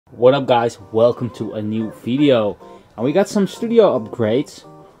What up guys, welcome to a new video. And we got some studio upgrades.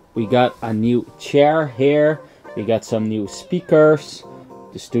 We got a new chair here, we got some new speakers,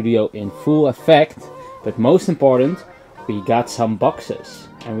 the studio in full effect, but most important, we got some boxes.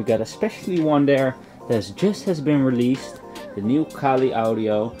 And we got especially one there that just has been released, the new Kali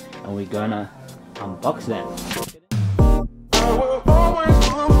Audio, and we're gonna unbox them.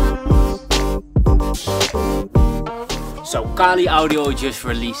 So Kali Audio just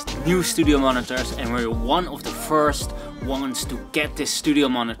released new studio monitors and we're one of the first ones to get this studio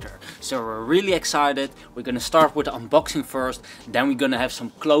monitor. So we're really excited. We're gonna start with the unboxing first, then we're gonna have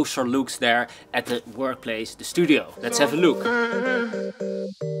some closer looks there at the workplace, the studio. Let's have a look.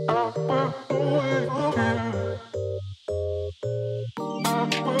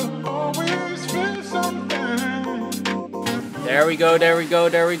 There we go, there we go,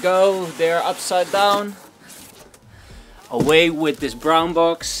 there we go. They're upside down. Away with this brown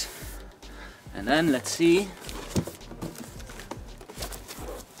box, and then let's see.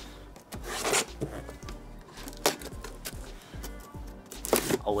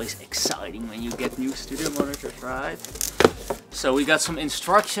 Always exciting when you get new studio monitors, right? So we got some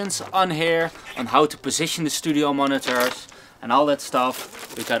instructions on here on how to position the studio monitors and all that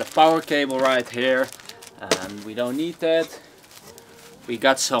stuff. We got a power cable right here, and we don't need that. We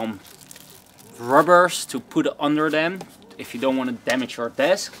got some rubbers to put under them if you don't want to damage your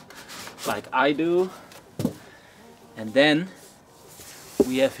desk like I do. And then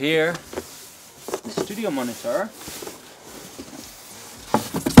we have here the studio monitor.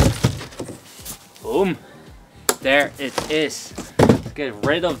 Boom, there it is. Let's get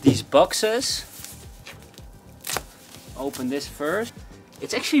rid of these boxes. Open this first.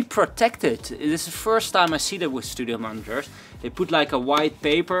 It's actually protected. This is the first time I see that with studio monitors. They put like a white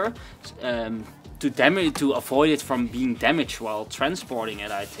paper to avoid it from being damaged while transporting it,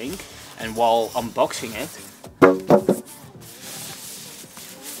 I think, and while unboxing it.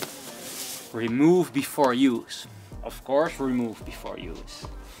 Remove before use. Of course, remove before use.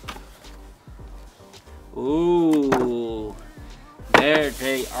 Ooh, there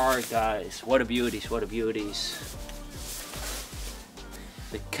they are, guys. What a beauties, what a beauties.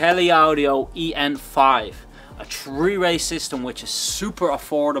 The Kali Audio IN-5. A three-way system which is super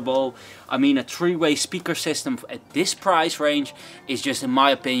affordable. I mean, a three-way speaker system at this price range is just, in my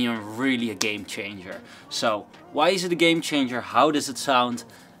opinion, really a game changer. So why is it a game changer? How does it sound?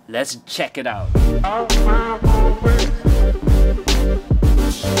 Let's check it out.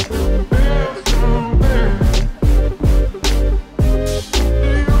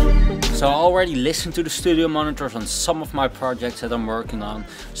 So I already listened to the studio monitors on some of my projects that I'm working on.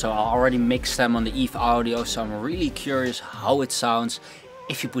 So I already mixed them on the Eve Audio, so I'm really curious how it sounds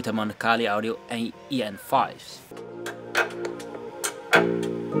if you put them on the Kali Audio and IN-5s.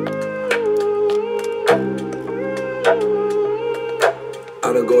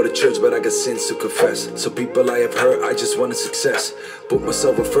 I don't go to church, but I got sins to confess. So people I have hurt, I just wanted success. Put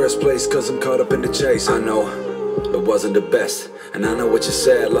myself in first place, cause I'm caught up in the chase. I know it wasn't the best, and I know what you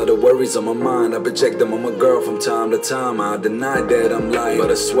said. A lot of worries on my mind, I project them on my girl from time to time. I deny that I'm lying,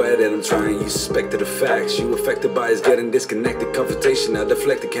 but I swear that I'm trying. You suspected the facts, you affected by us getting disconnected. Confrontation, I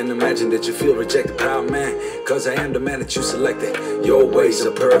deflected, can't imagine that you feel rejected. Proud man, cause I am the man that you selected. Your ways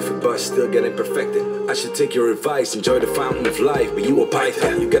are perfect, but still getting perfected. I should take your advice, enjoy the fountain of life, but you a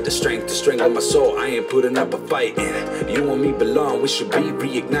python. You got the strength to strangle my soul, I ain't putting up a fight. And you and me belong, we should be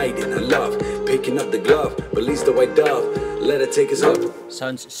reigniting. I love picking up the glove, release the white dove, let it take us up.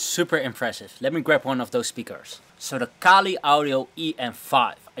 Sounds super impressive. Let me grab one of those speakers. So the Kali Audio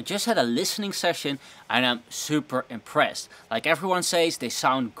IN-5. I just had a listening session and I'm super impressed. Like everyone says, they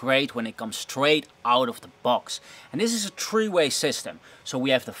sound great when it comes straight out of the box. And this is a three-way system. So we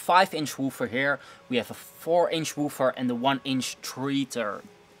have the 5-inch woofer here, we have a 4-inch woofer and the 1-inch treater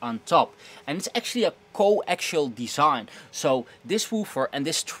on top. And it's actually a coaxial design. So this woofer and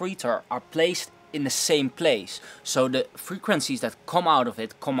this treater are placed in the same place, so the frequencies that come out of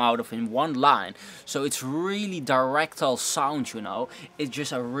it come out of in one line. So it's really directal sound, you know. It's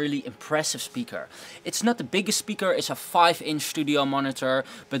just a really impressive speaker. It's not the biggest speaker, it's a 5-inch studio monitor,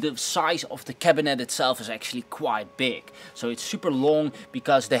 but the size of the cabinet itself is actually quite big. So it's super long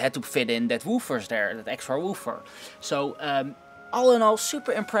because they had to fit in that woofers there, that extra woofer. So all in all,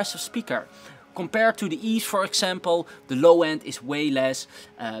 super impressive speaker. Compared to the Eves, for example, the low end is way less.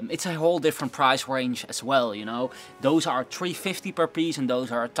 It's a whole different price range as well, you know. Those are $350 per piece and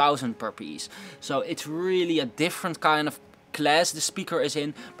those are $1,000 per piece. So it's really a different kind of class the speaker is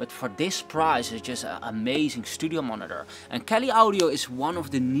in, but for this price it's just an amazing studio monitor. And Kelly Audio is one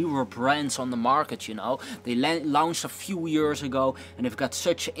of the newer brands on the market, you know. They launched a few years ago and they've got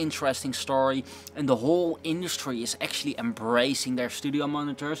such an interesting story, and the whole industry is actually embracing their studio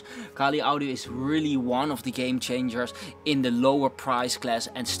monitors. Kelly Audio is really one of the game changers in the lower price class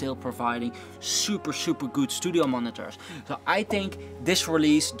and still providing super good studio monitors. So I think this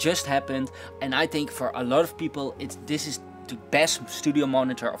release just happened, and I think for a lot of people this is the best studio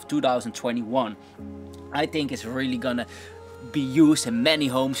monitor of 2021. I think it's really gonna be used in many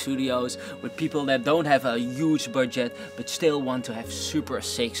home studios with people that don't have a huge budget but still want to have super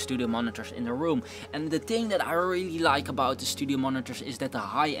sick studio monitors in the room. And the thing that I really like about the studio monitors is that the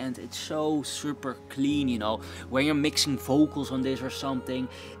high end, it's so super clean, you know. When you're mixing vocals on this or something,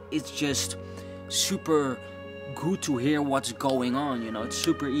 it's just super good to hear what's going on, you know. It's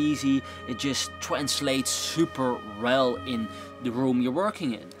super easy, it just translates super well in the room you're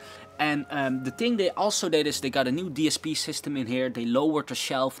working in. And the thing they also did is they got a new DSP system in here. They lowered the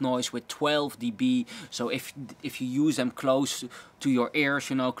shelf noise with 12 dB, so if you use them close to your ears,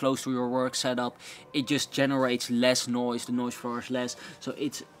 you know, close to your work setup, it just generates less noise, the noise floor is less. So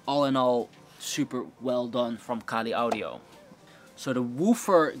it's all in all super well done from Kelly Audio. So the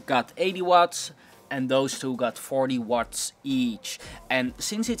woofer got 80 watts and those two got 40 watts each. And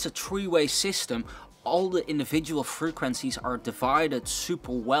since it's a three-way system, all the individual frequencies are divided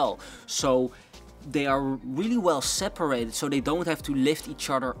super well. So they are really well separated, so they don't have to lift each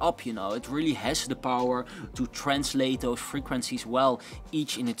other up, you know. It really has the power to translate those frequencies well,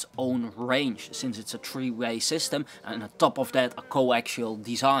 each in its own range, since it's a three-way system, and on top of that a coaxial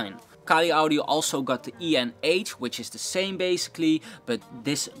design. Kelly Audio also got the IN-5, which is the same basically, but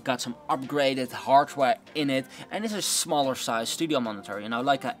this got some upgraded hardware in it, and it's a smaller size studio monitor, you know,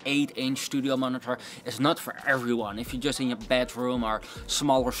 like an 8-inch studio monitor is not for everyone. If you're just in your bedroom or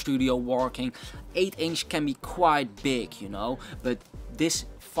smaller studio working, 8-inch can be quite big, you know, but this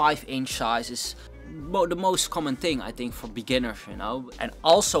 5-inch size is the most common thing, I think, for beginners, you know. And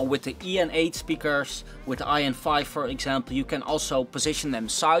also with the IN-8 speakers, with the IN-5 for example, you can also position them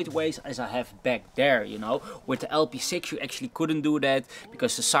sideways as I have back there, you know. With the LP6 you actually couldn't do that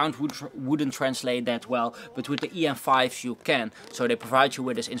because the sound wouldn't translate that well, but with the IN-5 you can. So they provide you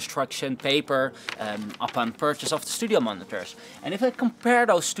with this instruction paper upon purchase of the studio monitors. And if I compare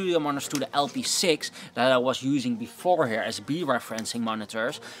those studio monitors to the LP6 that I was using before here as B-referencing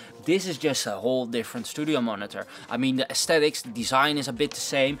monitors, this is just a whole different studio monitor. I mean, the aesthetics, the design is a bit the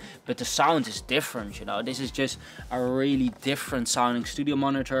same, but the sound is different, you know. This is just a really different sounding studio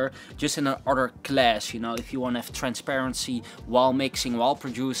monitor, just in another class, you know. If you want to have transparency while mixing, while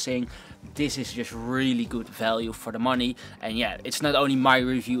producing, this is just really good value for the money. And yeah, it's not only my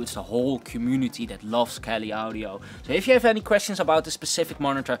review, it's the whole community that loves Kelly Audio. So if you have any questions about the specific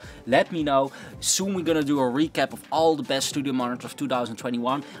monitor, let me know. Soon we're gonna do a recap of all the best studio monitors of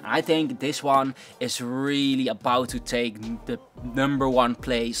 2021. And I think this one is really about to take the #1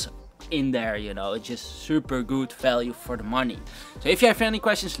 place in there, you know. It's just super good value for the money. So if you have any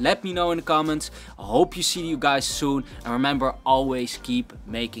questions, let me know in the comments. I hope you see you guys soon, and remember, always keep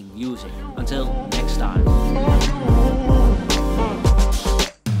making music. Until next time.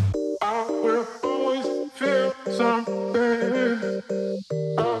 I will always feel something.